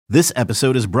This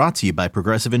episode is brought to you by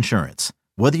Progressive Insurance.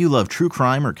 Whether you love true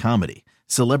crime or comedy,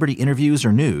 celebrity interviews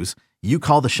or news, you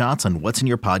call the shots on what's in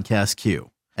your podcast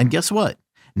queue. And guess what?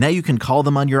 Now you can call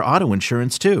them on your auto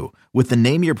insurance too with the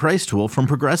Name Your Price tool from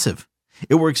Progressive.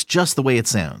 It works just the way it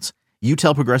sounds. You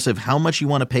tell Progressive how much you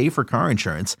want to pay for car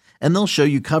insurance, and they'll show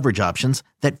you coverage options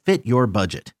that fit your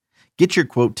budget. Get your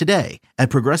quote today at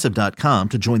Progressive.com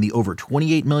to join the over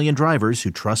 28 million drivers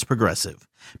who trust Progressive.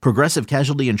 Progressive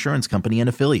Casualty Insurance Company and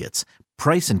Affiliates.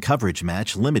 Price and coverage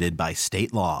match limited by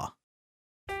state law.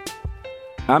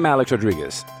 I'm Alex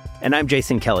Rodriguez. And I'm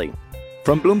Jason Kelly.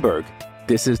 From Bloomberg,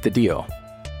 this is The Deal.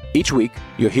 Each week,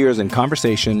 you'll hear us in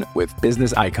conversation with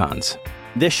business icons.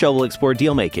 This show will explore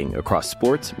deal-making across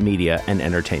sports, media, and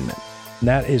entertainment.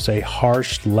 That is a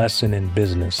harsh lesson in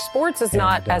business. Sports is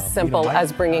not as simple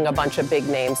as bringing a bunch of big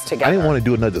names together. I didn't want to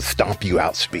do another stomp you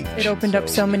out speech. It opened up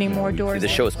so many more doors. The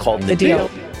show is called The Deal.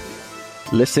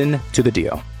 Listen to The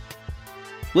Deal.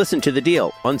 Listen to The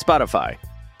Deal on Spotify.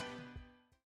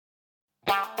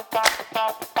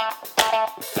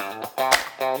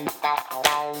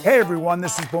 Hey everyone,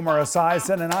 this is Boomer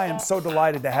Esiason, and I am so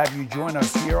delighted to have you join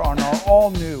us here on our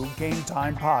all-new Game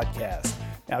Time podcast.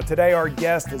 Now today our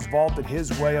guest has vaulted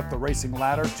his way up the racing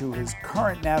ladder to his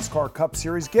current NASCAR Cup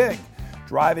Series gig,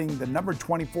 driving the number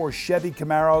 24 Chevy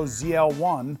Camaro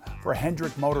ZL1 for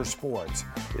Hendrick Motorsports.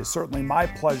 It is certainly my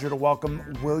pleasure to welcome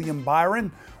William Byron.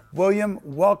 William,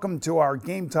 welcome to our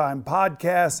Game Time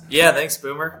podcast. Yeah, thanks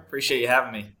Boomer. Appreciate you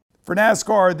having me. For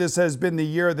NASCAR, this has been the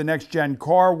year of the next-gen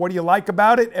car. What do you like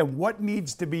about it, and what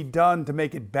needs to be done to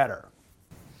make it better?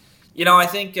 You know, I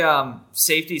think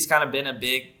safety's kind of been a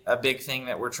big thing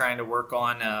that we're trying to work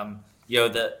on.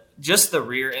 The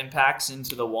rear impacts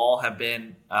into the wall have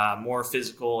been more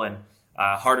physical and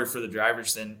harder for the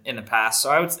drivers than in the past.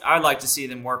 So I'd like to see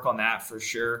them work on that for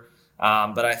sure.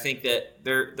 But I think that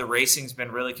the racing's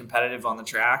been really competitive on the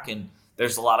track, and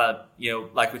there's a lot of,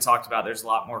 like we talked about, there's a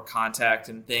lot more contact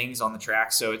and things on the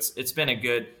track. So it's been a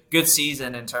good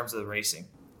season in terms of the racing.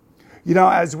 You know,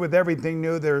 as with everything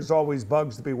new, there's always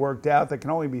bugs to be worked out that can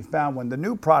only be found when the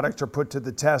new products are put to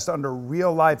the test under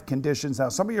real-life conditions. Now,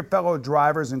 some of your fellow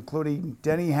drivers, including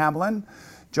Denny Hamlin,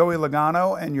 Joey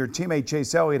Logano, and your teammate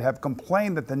Chase Elliott, have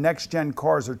complained that the next-gen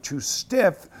cars are too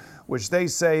stiff, which they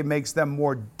say makes them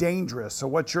more dangerous. So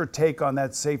what's your take on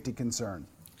that safety concern?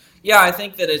 Yeah, I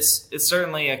think that it's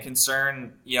certainly a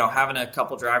concern. Having a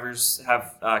couple drivers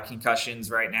have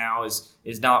concussions right now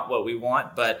is not what we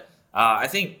want, but I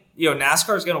think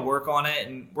NASCAR is going to work on it,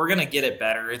 and we're going to get it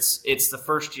better. It's the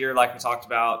first year, like we talked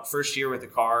about, first year with the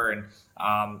car, and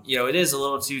it is a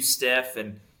little too stiff,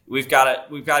 and we've got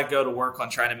to go to work on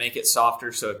trying to make it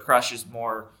softer so it crushes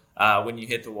more when you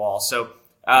hit the wall. So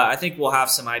I think we'll have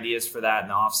some ideas for that in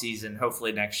the off season.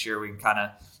 Hopefully next year we can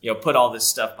kind of put all this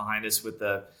stuff behind us with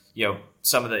the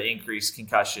some of the increased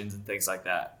concussions and things like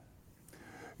that.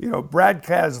 Brad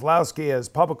Keselowski has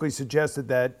publicly suggested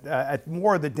that at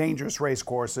more of the dangerous race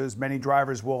courses, many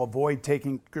drivers will avoid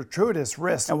taking gratuitous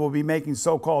risks and will be making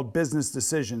so-called business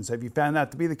decisions. Have you found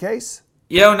that to be the case?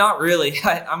 Not really.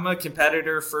 I'm a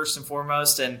competitor first and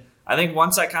foremost, and I think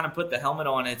once I kind of put the helmet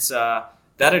on, it's that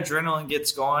adrenaline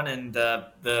gets going, and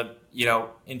the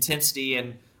intensity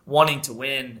and wanting to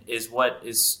win is what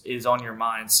is on your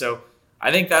mind. So I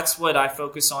think that's what I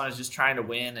focus on, is just trying to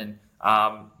win. And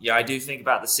I do think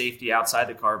about the safety outside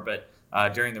the car, but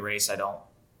during the race, I don't.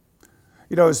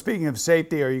 Speaking of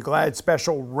safety, are you glad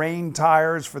special rain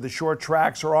tires for the short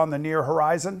tracks are on the near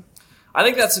horizon? I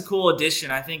think that's a cool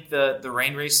addition. I think the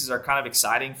rain races are kind of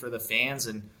exciting for the fans,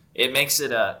 and it makes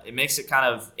it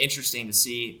kind of interesting to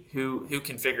see who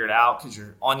can figure it out, because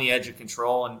you're on the edge of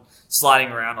control and sliding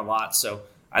around a lot. So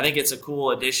I think it's a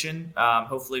cool addition.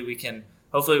 Hopefully we can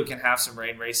have some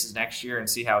rain races next year and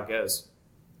see how it goes.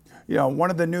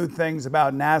 One of the new things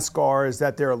about NASCAR is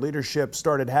that their leadership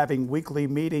started having weekly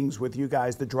meetings with you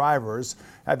guys, the drivers.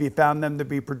 Have you found them to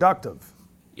be productive?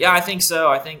 Yeah, I think so.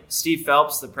 I think Steve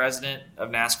Phelps, the president of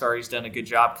NASCAR, he's done a good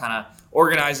job kind of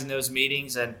organizing those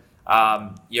meetings. And,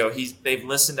 they've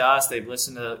listened to us. They've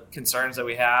listened to the concerns that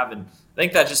we have. And I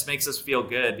think that just makes us feel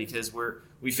good, because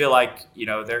we feel like,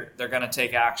 they're going to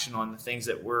take action on the things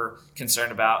that we're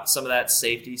concerned about. Some of that's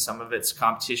safety, some of it's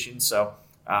competition. So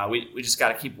we just got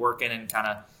to keep working and kind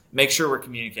of make sure we're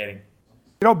communicating.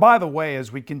 By the way,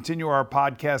 as we continue our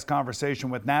podcast conversation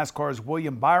with NASCAR's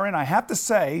William Byron, I have to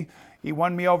say he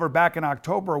won me over back in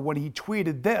October when he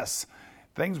tweeted this: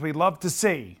 "Things we love to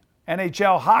see.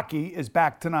 NHL hockey is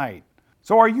back tonight."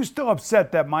 So are you still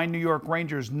upset that my New York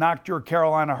Rangers knocked your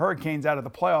Carolina Hurricanes out of the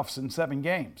playoffs in 7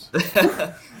 games?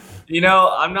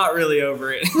 I'm not really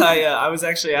over it. I was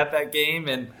actually at that game,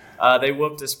 and they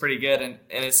whooped us pretty good, and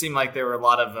it seemed like there were a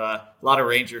lot of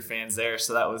Ranger fans there,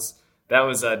 so that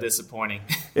was disappointing.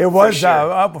 It was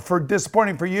sure.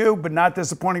 Disappointing for you, but not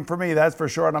disappointing for me, that's for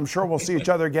sure. And I'm sure we'll see each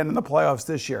other again in the playoffs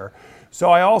this year. So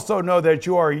I also know that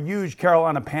you are a huge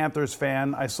Carolina Panthers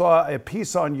fan. I saw a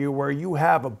piece on you where you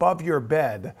have above your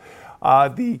bed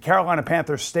the Carolina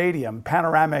Panthers Stadium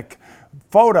panoramic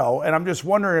photo. And I'm just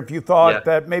wondering if you thought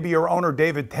that maybe your owner,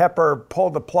 David Tepper,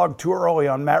 pulled the plug too early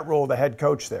on Matt Rule, the head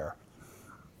coach there.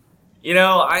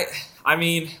 I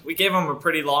mean, we gave him a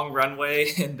pretty long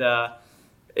runway, and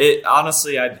it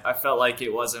honestly, I felt like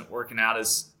it wasn't working out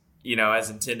as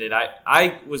intended.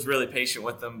 I was really patient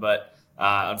with them, but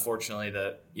unfortunately,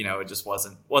 it just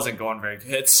wasn't going very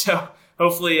good. So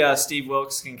hopefully, Steve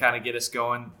Wilkes can kind of get us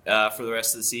going for the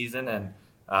rest of the season, and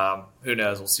who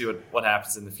knows? We'll see what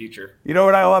happens in the future. You know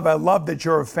what I love? I love that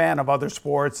you're a fan of other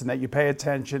sports and that you pay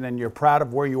attention and you're proud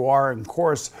of where you are. And of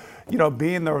course,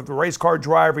 being the race car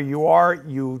driver you are,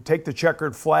 you take the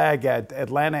checkered flag at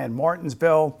Atlanta and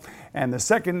Martinsville. And the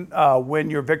second win,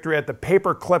 your victory at the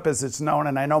Paperclip, as it's known.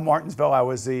 And I know Martinsville, I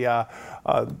was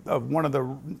one of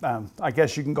the, I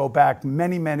guess you can go back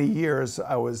many, many years.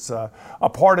 I was a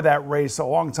part of that race a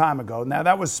long time ago. Now,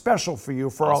 that was special for you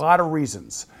for a lot of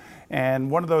reasons.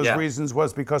 And one of those reasons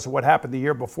was because of what happened the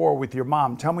year before with your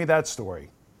mom. Tell me that story.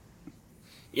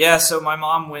 Yeah, so my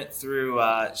mom went through,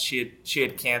 she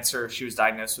had cancer. She was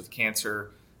diagnosed with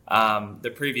cancer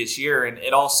the previous year, and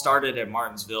it all started at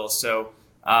Martinsville. So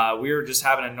we were just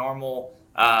having a normal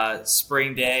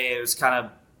spring day. It was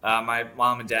kind of my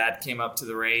mom and dad came up to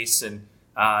the race, and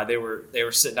they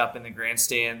were sitting up in the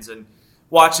grandstands and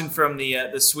watching from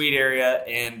the suite area,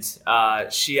 and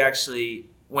she actually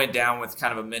went down with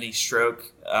kind of a mini stroke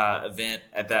event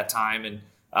at that time, and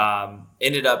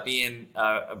ended up being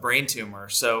a brain tumor.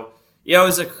 So, it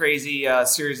was a crazy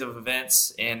series of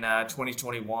events in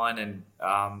 2021, and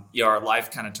our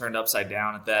life kind of turned upside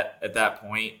down at that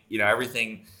point.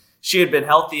 Everything, she had been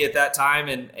healthy at that time,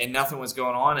 and nothing was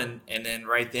going on, and then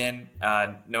right then,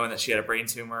 knowing that she had a brain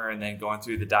tumor, and then going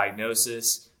through the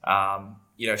diagnosis,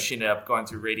 she ended up going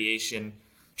through radiation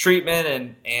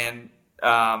treatment, and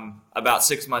about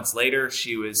 6 months later,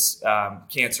 she was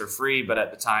cancer-free, but at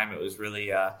the time it was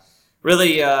really a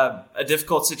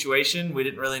difficult situation. We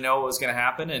didn't really know what was going to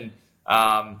happen, and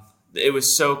it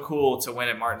was so cool to win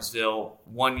at Martinsville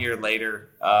 1 year later,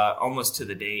 almost to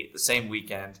the date, the same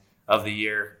weekend of the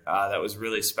year. That was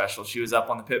really special. She was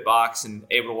up on the pit box and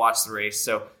able to watch the race,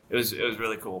 so it was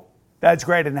really cool. That's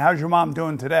great. And how's your mom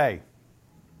doing today?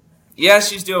 Yeah,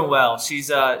 she's doing well. She's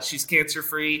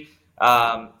cancer-free.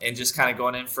 And just kind of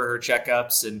going in for her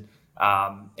checkups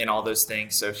and all those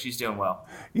things. So she's doing well.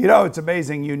 It's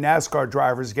amazing. You NASCAR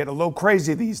drivers get a little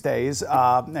crazy these days.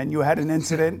 And you had an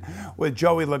incident with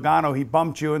Joey Logano. He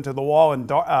bumped you into the wall in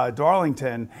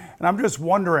Darlington. And I'm just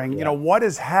wondering, what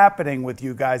is happening with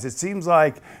you guys? It seems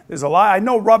like there's a lot. I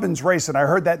know Rubbin's racing. I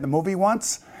heard that in the movie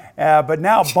once. But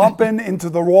now bumping into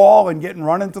the wall and getting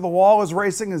run into the wall is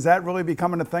racing. Is that really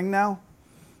becoming a thing now?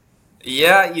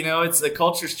 Yeah, it's the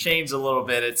culture's changed a little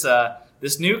bit. It's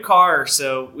this new car.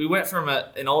 So we went from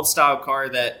an old style car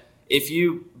that if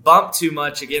you bump too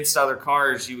much against other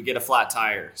cars, you would get a flat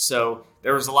tire. So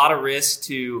there was a lot of risk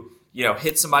to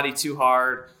hit somebody too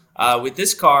hard. With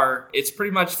this car, it's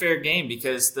pretty much fair game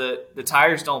because the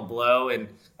tires don't blow, and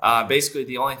basically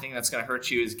the only thing that's going to hurt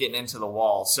you is getting into the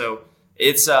wall. So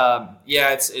it's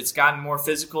gotten more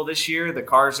physical this year. The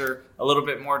cars are a little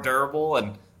bit more durable,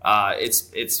 and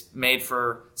it's made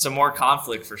for some more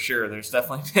conflict for sure. There's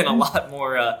definitely been a lot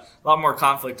more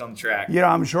conflict on the track.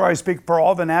 I'm sure I speak for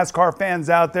all the NASCAR fans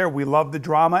out there. We love the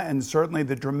drama, and certainly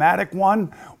the dramatic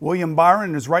one. William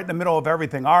Byron is right in the middle of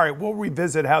everything. All right, we'll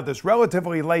revisit how this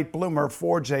relatively late bloomer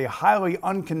forged a highly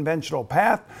unconventional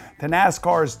path to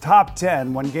NASCAR's top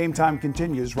 10 when Game Time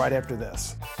continues right after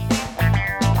this.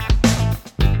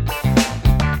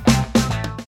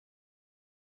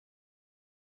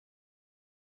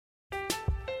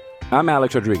 I'm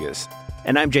Alex Rodriguez.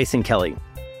 And I'm Jason Kelly.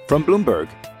 From Bloomberg,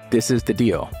 this is The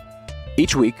Deal.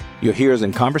 Each week, you'll hear us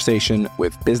in conversation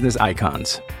with business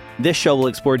icons. This show will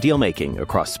explore deal-making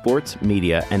across sports,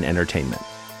 media, and entertainment.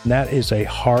 That is a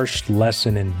harsh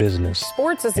lesson in business.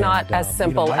 Sports is not as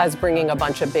simple as bringing a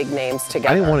bunch of big names together.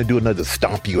 I didn't want to do another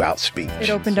stomp you out speech. It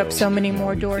opened up so many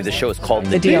more doors. The show is called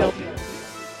The Deal.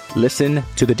 Listen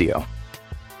to The Deal.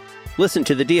 Listen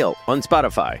to The Deal on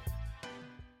Spotify.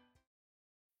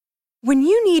 When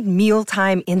you need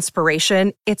mealtime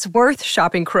inspiration, it's worth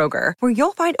shopping Kroger, where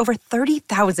you'll find over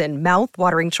 30,000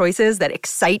 mouth-watering choices that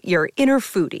excite your inner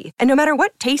foodie. And no matter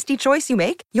what tasty choice you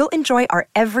make, you'll enjoy our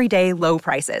everyday low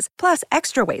prices, plus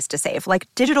extra ways to save, like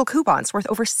digital coupons worth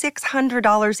over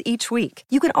 $600 each week.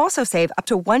 You can also save up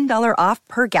to $1 off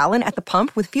per gallon at the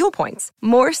pump with fuel points.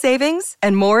 More savings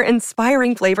and more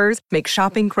inspiring flavors make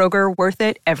shopping Kroger worth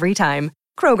it every time.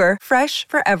 Kroger, fresh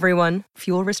for everyone.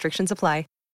 Fuel restrictions apply.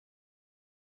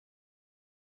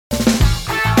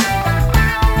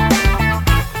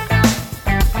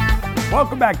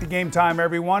 Welcome back to Game Time,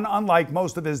 everyone. Unlike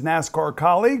most of his NASCAR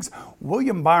colleagues,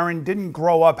 William Byron didn't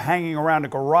grow up hanging around a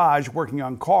garage working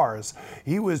on cars.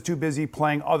 He was too busy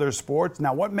playing other sports.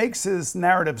 Now, what makes his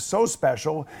narrative so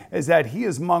special is that he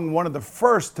is among one of the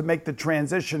first to make the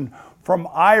transition from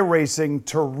iRacing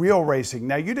to real racing.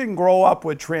 Now, you didn't grow up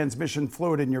with transmission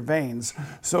fluid in your veins,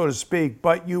 so to speak,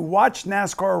 but you watched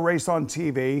NASCAR race on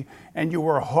TV and you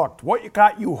were hooked. What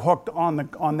got you hooked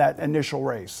on that initial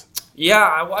race? Yeah,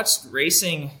 I watched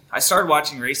racing. I started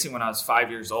watching racing when I was 5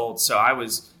 years old. So I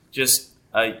was just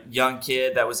a young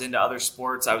kid that was into other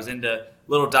sports. I was into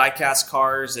little diecast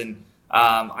cars, and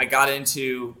I got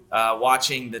into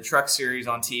watching the Truck Series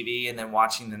on TV and then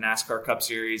watching the NASCAR Cup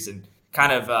Series. And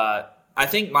kind of, I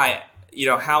think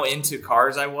how into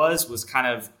cars I was kind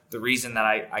of the reason that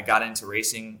I got into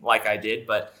racing like I did.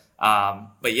 But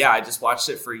yeah, I just watched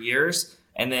it for years.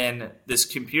 And then this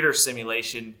computer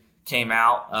simulation came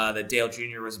out that Dale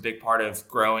Jr. was a big part of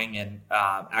growing, and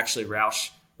actually Roush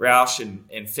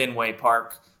and Fenway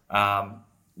Park,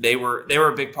 they were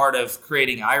a big part of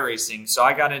creating iRacing. So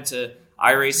I got into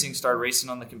iRacing, started racing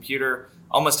on the computer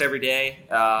almost every day,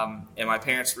 and my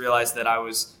parents realized that I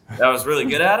was really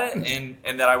good at it,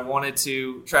 and that I wanted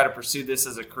to try to pursue this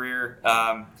as a career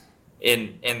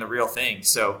in the real thing.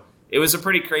 So it was a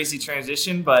pretty crazy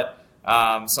transition, but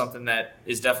something that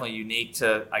is definitely unique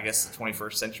to, I guess, the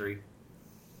 21st century.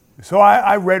 So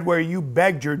I read where you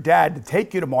begged your dad to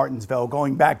take you to Martinsville,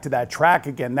 going back to that track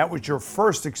again. That was your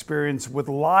first experience with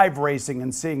live racing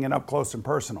and seeing it up close and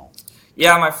personal.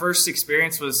 Yeah, my first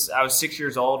experience was, I was 6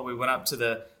 years old. We went up to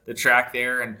the track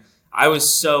there, and I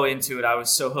was so into it. I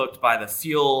was so hooked by the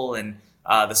fuel and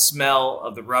the smell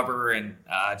of the rubber, and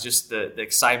just the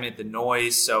excitement, the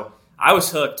noise. So I was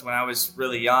hooked when I was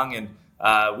really young, and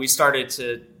we started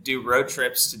to do road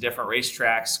trips to different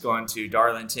racetracks, going to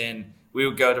Darlington. We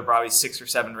would go to probably 6 or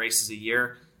 7 races a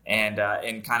year, and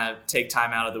kind of take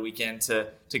time out of the weekend to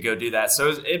go do that.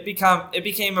 So it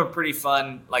became a pretty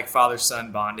fun, like,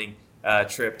 father-son bonding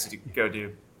trip to go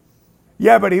do.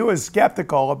 Yeah, but he was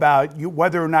skeptical about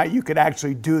whether or not you could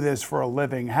actually do this for a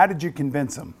living. How did you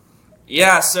convince him?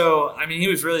 Yeah, so I mean, he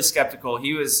was really skeptical.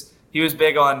 He was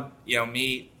big on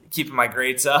me keeping my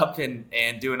grades up and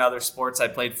doing other sports. I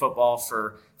played football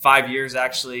for 5 years,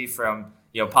 actually, from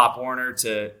Pop Warner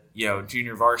to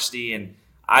junior varsity, and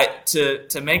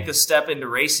to make the step into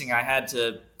racing, I had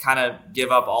to kind of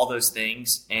give up all those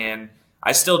things, and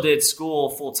I still did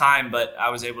school full time, but I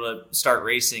was able to start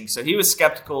racing. So he was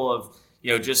skeptical of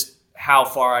just how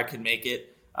far I could make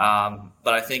it,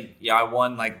 but I think I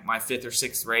won like my 5th or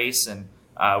 6th race, and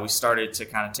we started to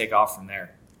kind of take off from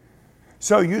there.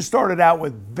 So you started out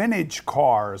with vintage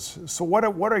cars. So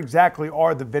what exactly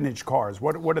are the vintage cars?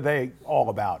 What are they all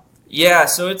about? Yeah,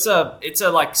 so it's a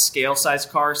like scale size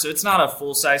car. So it's not a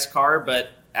full size car, but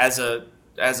as a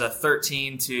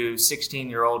 13 to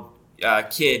 16-year-old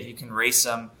kid, you can race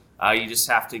them. You just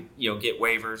have to get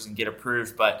waivers and get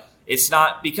approved. But it's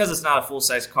not, because it's not a full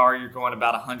size car, you're going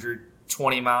about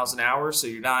 120 miles an hour. So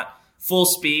you're not full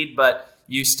speed, but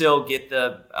you still get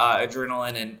the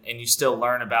adrenaline, and you still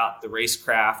learn about the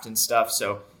racecraft and stuff.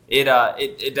 So it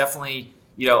definitely,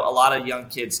 a lot of young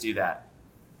kids do that.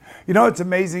 It's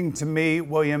amazing to me,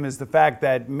 William, is the fact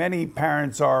that many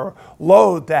parents are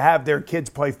loath to have their kids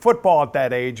play football at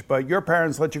that age, but your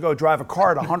parents let you go drive a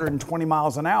car at 120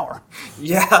 miles an hour.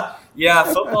 Yeah.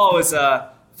 Football was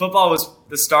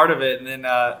the start of it, and then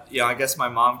I guess my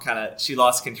mom she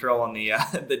lost control on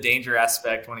the danger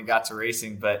aspect when it got to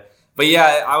racing. But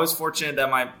yeah, I was fortunate that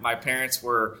my parents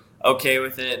were okay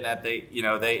with it, and that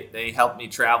they helped me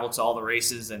travel to all the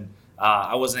races, and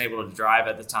I wasn't able to drive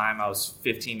at the time. I was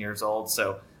 15 years old,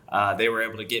 so they were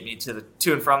able to get me to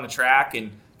and from the track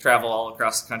and travel all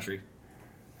across the country.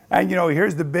 And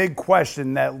here's the big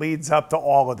question that leads up to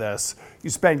all of this. You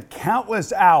spend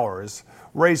countless hours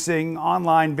racing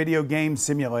online video game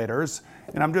simulators,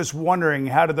 and I'm just wondering,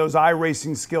 how did those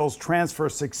iRacing skills transfer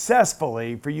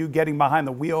successfully for you getting behind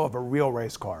the wheel of a real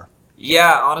race car?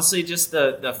 Yeah, honestly, just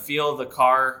the feel of the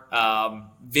car,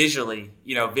 visually.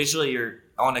 Visually,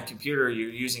 on a computer, you're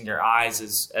using your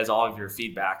eyes as all of your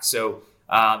feedback. So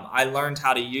I learned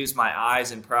how to use my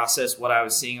eyes and process what I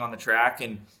was seeing on the track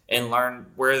and learn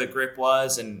where the grip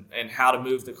was and how to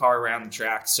move the car around the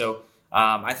track. So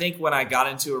I think when I got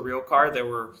into a real car,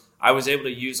 I was able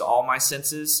to use all my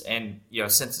senses and,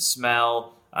 sense of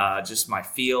smell, just my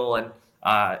feel. And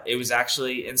it was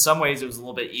actually, in some ways, it was a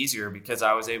little bit easier because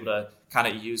I was able to kind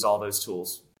of use all those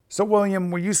tools. So,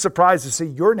 William, were you surprised to see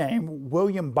your name,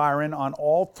 William Byron, on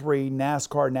all 3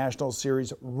 NASCAR National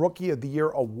Series Rookie of the Year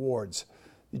awards?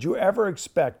 Did you ever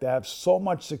expect to have so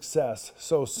much success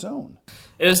so soon?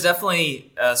 It was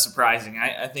definitely surprising.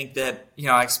 I think that,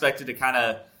 I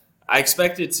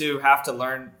expected to have to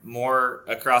learn more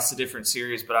across the different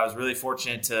series, but I was really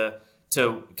fortunate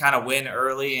to kind of win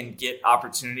early and get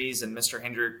opportunities. And Mr.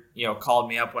 Hendrick, called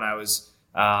me up when I was,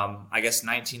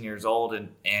 19 years old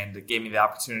and gave me the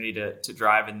opportunity to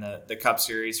drive in the Cup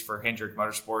Series for Hendrick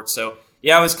Motorsports. So,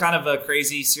 yeah, it was kind of a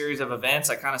crazy series of events.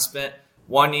 I kind of spent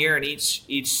 1 year in each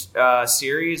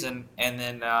series and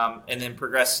then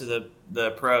progressed to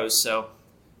the pros. So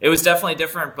it was definitely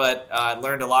different, but I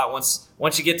learned a lot.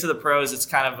 Once you get to the pros, it's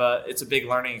kind of it's a big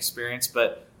learning experience,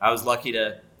 but I was lucky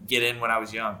to get in when I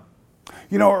was young.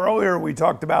 Earlier we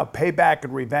talked about payback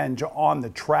and revenge on the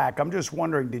track. I'm just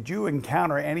wondering, did you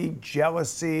encounter any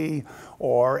jealousy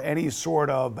or any sort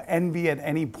of envy at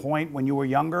any point when you were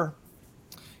younger?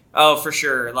 Oh, for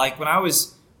sure. Like when I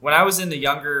was in the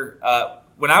younger,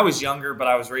 when I was younger, but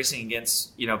I was racing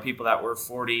against, people that were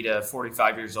 40 to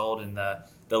 45 years old in the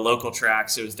local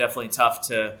tracks. It was definitely tough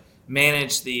to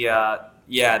manage the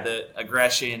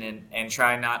aggression and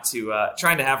trying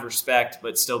to have respect,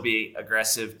 but still be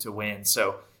aggressive to win.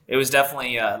 So it was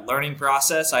definitely a learning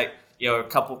process. A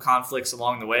couple conflicts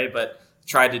along the way, but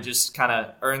tried to just kind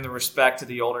of earn the respect of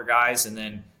the older guys. And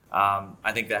then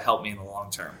I think that helped me in the long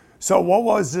term. So what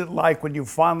was it like when you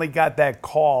finally got that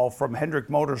call from Hendrick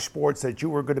Motorsports that you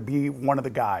were going to be one of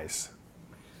the guys?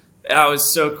 That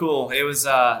was so cool. It was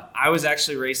I was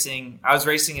racing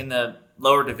in the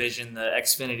lower division, the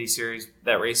Xfinity Series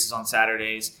that races on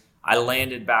Saturdays. I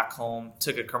landed back home,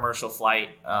 took a commercial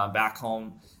flight back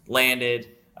home, landed,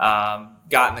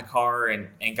 got in the car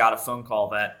and got a phone call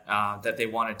that they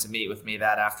wanted to meet with me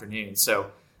that afternoon.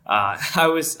 So I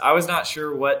was not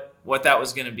sure what that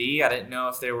was going to be. I didn't know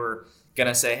if they were going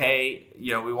to say, hey,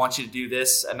 we want you to do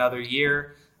this another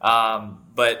year.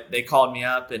 But they called me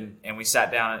up and we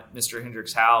sat down at Mr.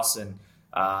 Hendrick's house and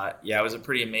it was a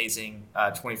pretty amazing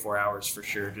 24 hours for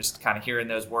sure. Just kind of hearing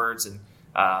those words and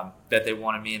that they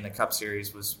wanted me in the Cup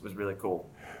Series was really cool.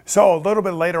 So a little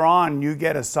bit later on, you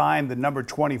get assigned the number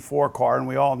 24 car, and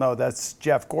we all know that's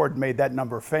Jeff Gordon made that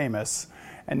number famous.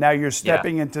 And now you're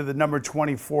stepping into the number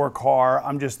 24 car.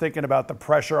 I'm just thinking about the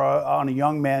pressure on a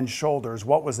young man's shoulders.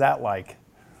 What was that like?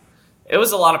 It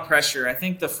was a lot of pressure. I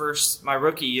think my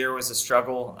rookie year was a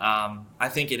struggle. I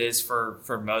think it is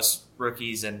for most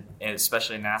rookies and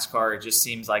especially in NASCAR. It just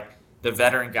seems like the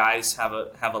veteran guys have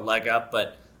a leg up,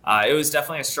 but it was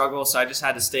definitely a struggle. So I just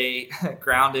had to stay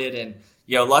grounded and,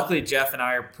 luckily Jeff and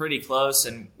I are pretty close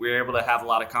and we were able to have a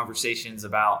lot of conversations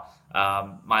about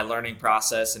my learning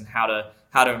process and how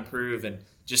to improve. And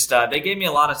just, they gave me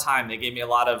a lot of time. They gave me a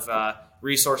lot of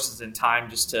resources and time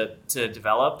just to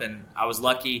develop. And I was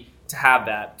lucky to have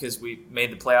that because we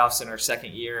made the playoffs in our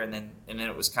second year, and then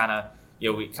it was kind of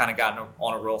we kind of got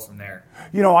on a roll from there.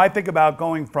 I think about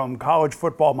going from college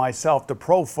football myself to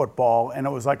pro football, and it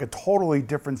was like a totally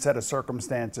different set of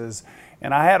circumstances,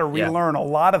 and I had to relearn a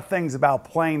lot of things about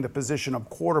playing the position of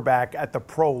quarterback at the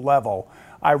pro level.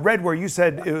 I read where you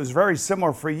said it was very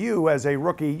similar for you as a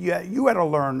rookie. You had to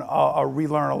relearn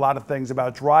a lot of things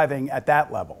about driving at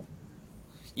that level.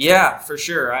 Yeah, for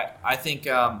sure. I think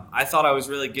I thought I was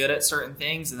really good at certain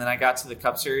things, and then I got to the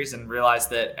Cup Series and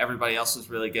realized that everybody else was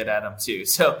really good at them too.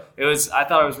 So I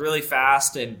thought I was really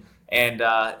fast and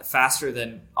faster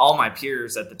than all my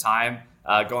peers at the time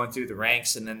going through the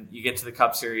ranks. And then you get to the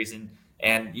Cup Series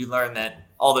and you learn that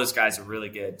all those guys are really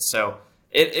good. So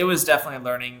it was definitely a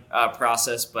learning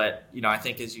process, but I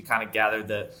think as you kind of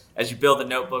gather as you build the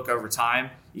notebook over time,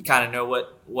 you kind of know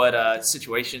what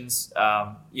situations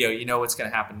you know what's going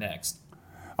to happen next.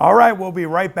 All right, we'll be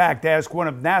right back to ask one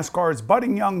of NASCAR's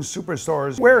budding young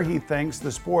superstars where he thinks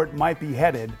the sport might be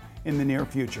headed in the near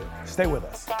future. Stay with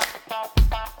us.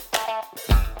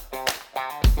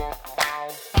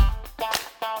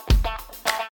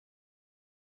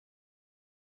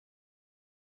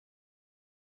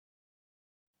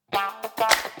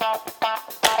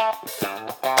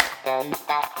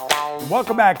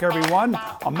 Welcome back, everyone.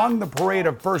 Among the parade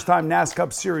of first-time NASCAR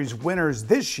Cup Series winners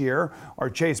this year are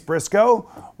Chase Briscoe,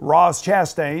 Ross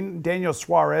Chastain, Daniel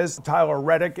Suarez, Tyler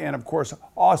Reddick, and, of course,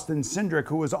 Austin Cindric,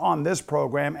 who was on this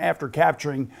program after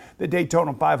capturing the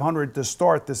Daytona 500 to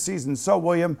start the season. So,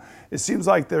 William, it seems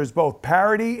like there's both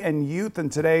parity and youth in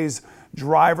today's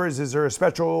drivers. Is there a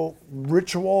special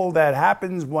ritual that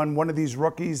happens when one of these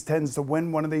rookies tends to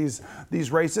win one of these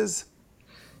races?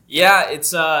 Yeah,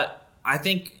 it's I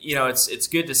think, it's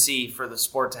good to see for the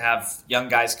sport to have young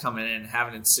guys coming in and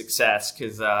having success,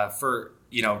 because for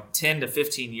 10 to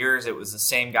 15 years it was the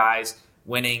same guys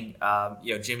winning.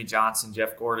 Jimmy Johnson,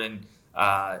 Jeff Gordon,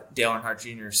 Dale Earnhardt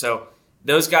Jr. So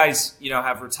those guys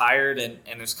have retired, and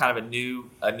there's kind of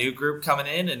a new group coming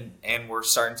in, and we're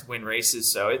starting to win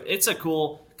races. So it's a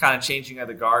cool kind of changing of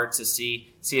the guard to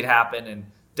see it happen, and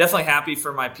definitely happy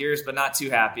for my peers, but not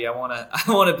too happy. I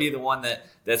want to be the one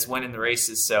that's winning the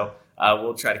races. So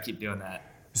we'll try to keep doing that.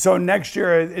 So next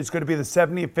year, it's going to be the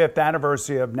 75th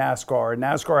anniversary of NASCAR.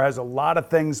 NASCAR has a lot of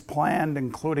things planned,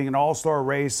 including an all-star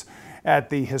race at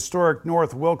the historic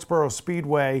North Wilkesboro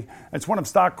Speedway. It's one of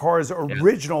Stock Car's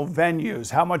original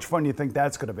venues. How much fun do you think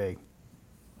that's going to be?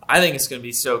 I think it's going to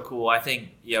be so cool. I think,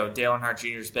 Dale Earnhardt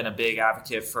Jr. has been a big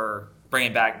advocate for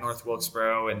bringing back North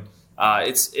Wilkesboro, and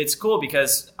it's cool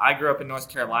because I grew up in North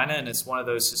Carolina, and it's one of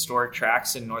those historic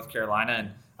tracks in North Carolina,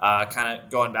 and kind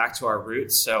of going back to our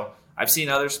roots. So I've seen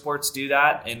other sports do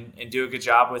that and do a good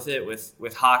job with it,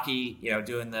 with hockey,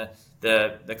 doing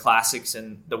the classics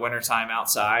in the wintertime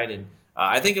outside. And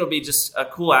I think it'll be just a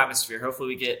cool atmosphere. Hopefully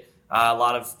we get a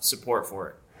lot of support for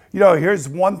it. Here's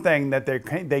one thing that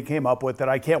they came up with that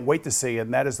I can't wait to see,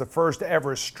 and that is the first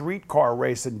ever streetcar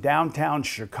race in downtown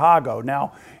Chicago.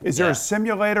 Now, is there a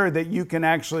simulator that you can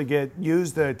actually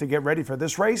use to get ready for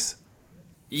this race?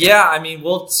 Yeah, I mean,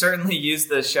 we'll certainly use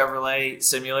the Chevrolet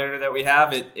simulator that we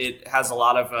have. It has a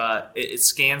lot of it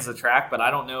scans the track, but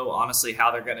I don't know honestly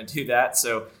how they're going to do that.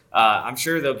 So I'm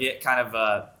sure they'll get kind of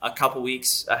a couple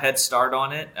weeks a head start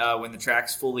on it when the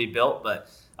track's fully built. But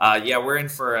we're in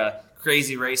for a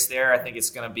crazy race there. I think it's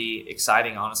going to be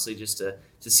exciting, honestly, just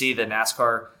to see the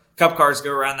NASCAR Cup cars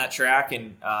go around that track,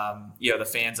 and the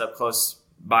fans up close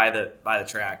by the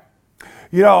track.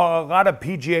 A lot of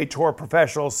PGA Tour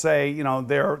professionals say,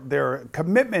 their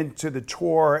commitment to the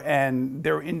tour and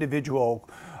their individual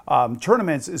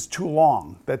tournaments is too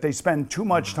long, that they spend too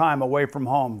much time away from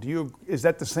home. Is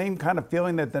that the same kind of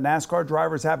feeling that the NASCAR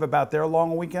drivers have about their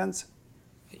long weekends?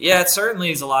 Yeah, it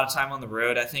certainly is a lot of time on the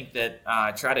road. I think that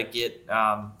I try to get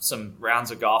some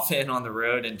rounds of golf in on the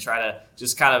road and try to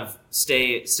just kind of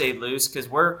stay loose, because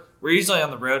we're usually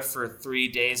on the road for 3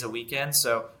 days a weekend,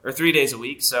 or 3 days a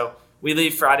week. So we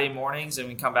leave Friday mornings and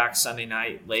we come back Sunday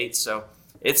night late. So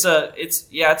it's a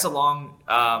long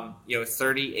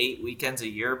 38 weekends a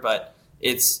year, but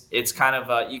it's kind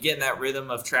of you get in that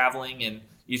rhythm of traveling, and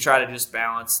you try to just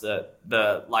balance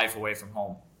the life away from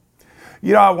home.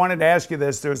 I wanted to ask you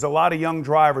this. There's a lot of young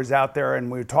drivers out there,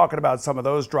 and we were talking about some of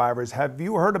those drivers. Have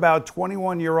you heard about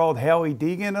 21-year-old Hailie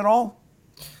Deegan at all?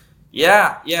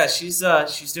 Yeah, she's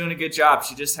doing a good job.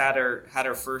 She just had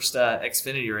her first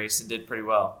Xfinity race and did pretty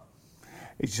well.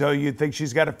 So you think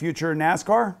she's got a future in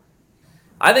NASCAR?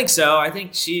 I think so. I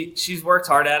think she's worked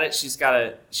hard at it. She's got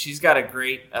a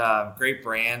great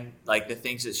brand. Like the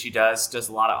things that she does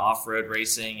a lot of off-road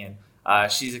racing,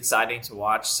 and she's exciting to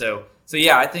watch. So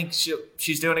yeah, I think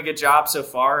she's doing a good job so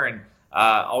far, and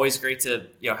always great to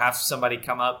have somebody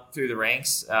come up through the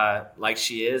ranks like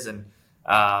she is, and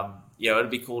it'd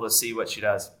be cool to see what she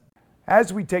does.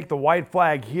 As we take the white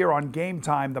flag here on Game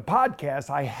Time, the podcast,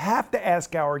 I have to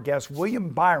ask our guest, William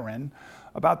Byron,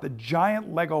 about the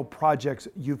giant Lego projects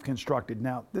you've constructed.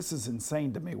 Now, this is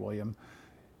insane to me, William.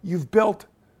 You've built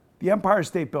the Empire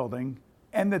State Building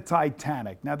and the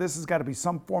Titanic. Now, this has got to be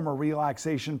some form of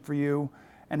relaxation for you.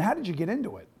 And how did you get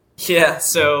into it? Yeah,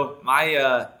 so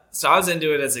I was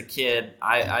into it as a kid.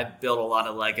 I built a lot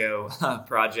of Lego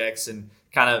projects and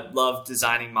kind of loved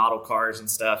designing model cars and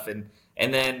stuff.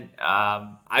 And then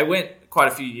I went quite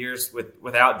a few years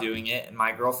without doing it. And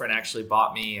my girlfriend actually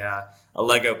bought me a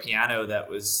Lego piano that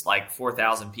was like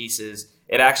 4,000 pieces.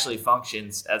 It actually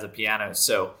functions as a piano.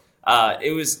 So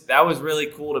that was really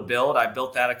cool to build. I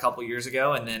built that a couple years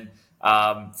ago. And then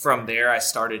from there, I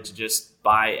started to just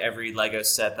buy every Lego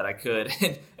set that I could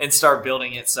and start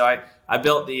building it. So I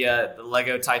built the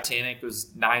Lego Titanic. It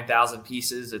was 9,000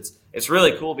 pieces. It's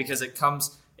really cool because it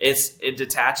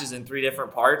detaches in 3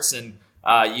 different parts, and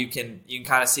you can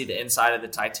kind of see the inside of the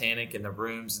Titanic and the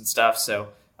rooms and stuff. So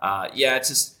it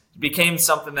just became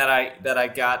something that I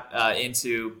got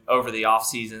into over the off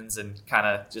seasons and kind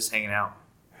of just hanging out.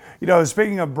 You know,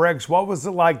 speaking of bricks, what was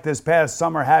it like this past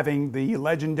summer having the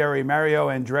legendary Mario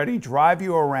Andretti drive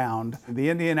you around the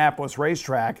Indianapolis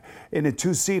racetrack in a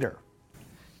two-seater?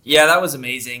 Yeah, that was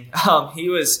amazing. He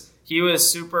was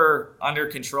super under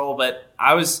control, but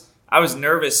I was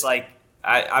nervous. Like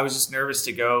I was just nervous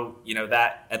to go,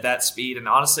 that at that speed. And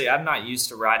honestly, I'm not used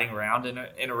to riding around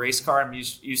in a race car. I'm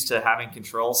used to having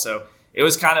control. So it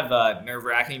was kind of nerve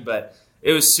wracking, but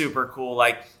it was super cool.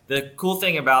 Like the cool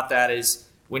thing about that is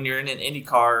when you're in an Indy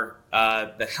car,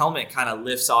 the helmet kind of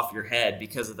lifts off your head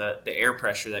because of the air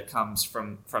pressure that comes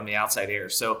from the outside air.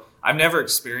 So I've never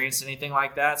experienced anything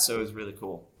like that. So it was really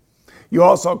cool. You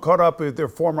also caught up with their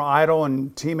former idol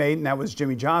and teammate, and that was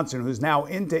Jimmie Johnson, who's now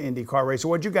into IndyCar racing.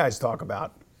 What'd you guys talk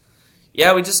about?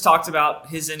 Yeah, we just talked about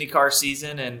his IndyCar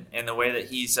season and the way that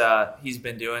he's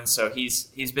been doing. So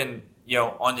he's been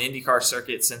on the IndyCar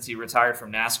circuit since he retired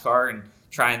from NASCAR and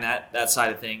trying that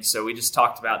side of things. So we just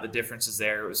talked about the differences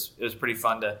there. It was pretty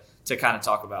fun to kind of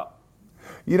talk about.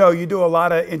 You do a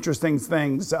lot of interesting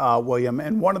things, William,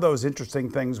 and one of those interesting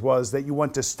things was that you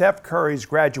went to Steph Curry's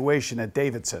graduation at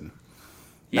Davidson.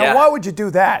 Now, why would you do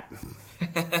that?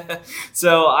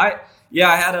 So I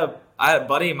had a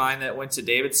buddy of mine that went to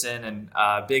Davidson and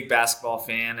a big basketball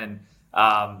fan, and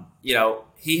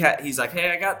he's like, hey,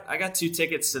 I got 2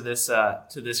 tickets to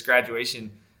this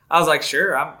graduation. I was like,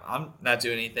 sure, I'm not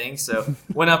doing anything. So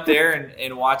went up there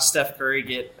and watched Steph Curry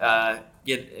get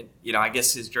I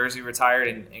guess his jersey retired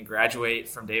and graduate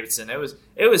from Davidson.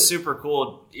 It was super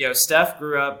cool. Steph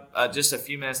grew up just a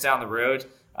few minutes down the road.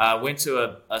 Went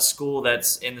to a school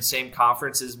that's in the same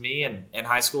conference as me in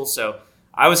high school. So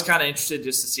I was kind of interested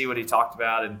just to see what he talked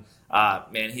about. And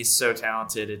man, he's so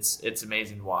talented. It's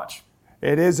amazing to watch.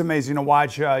 It is amazing to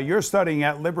watch. You're studying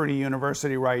at Liberty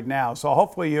University right now. So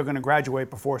hopefully you're going to graduate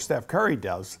before Steph Curry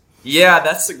does. Yeah,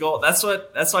 that's the goal. That's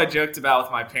what I joked about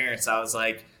with my parents. I was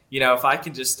like, if I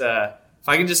can just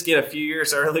get a few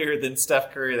years earlier than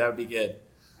Steph Curry, that would be good.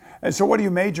 And so what are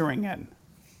you majoring in?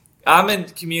 I'm in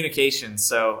communications,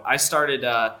 so I started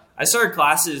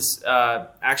classes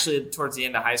actually towards the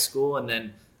end of high school, and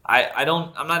then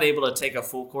I'm not able to take a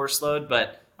full course load,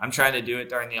 but I'm trying to do it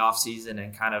during the off season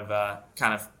and kind of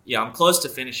I'm close to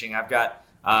finishing. I've got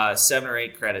 7 or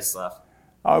 8 credits left.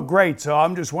 Oh, great! So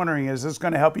I'm just wondering, is this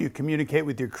going to help you communicate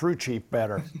with your crew chief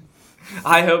better?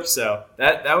 I hope so.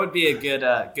 That would be a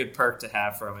good perk to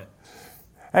have from it.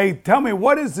 Hey, tell me,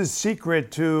 what is the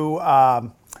secret to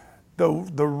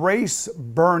the race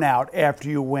burnout after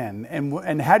you win,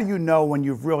 and how do you know when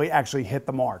you've really actually hit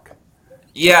the mark?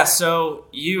 Yeah, so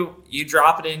you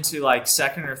drop it into like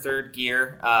 2nd or 3rd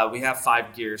gear. We have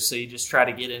 5 gears, so you just try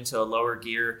to get into a lower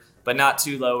gear, but not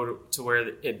too low to where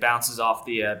it bounces off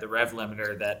the rev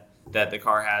limiter that the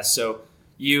car has. So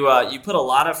you put a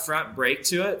lot of front brake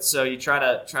to it. So you try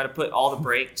to put all the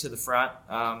brake to the front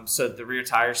so that the rear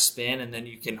tires spin, and then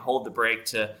you can hold the brake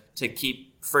to keep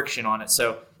friction on it.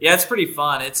 So yeah, it's pretty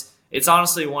fun. It's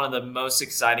honestly one of the most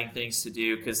exciting things to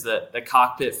do because the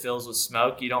cockpit fills with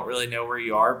smoke. You don't really know where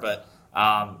you are, but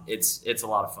it's a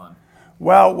lot of fun.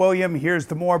 Well, William, here's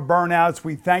to more burnouts.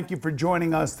 We thank you for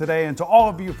joining us today, and to all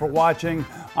of you for watching.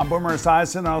 I'm Boomer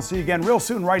Esiason, and I'll see you again real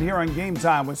soon right here on Game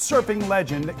Time with surfing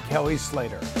legend Kelly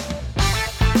Slater.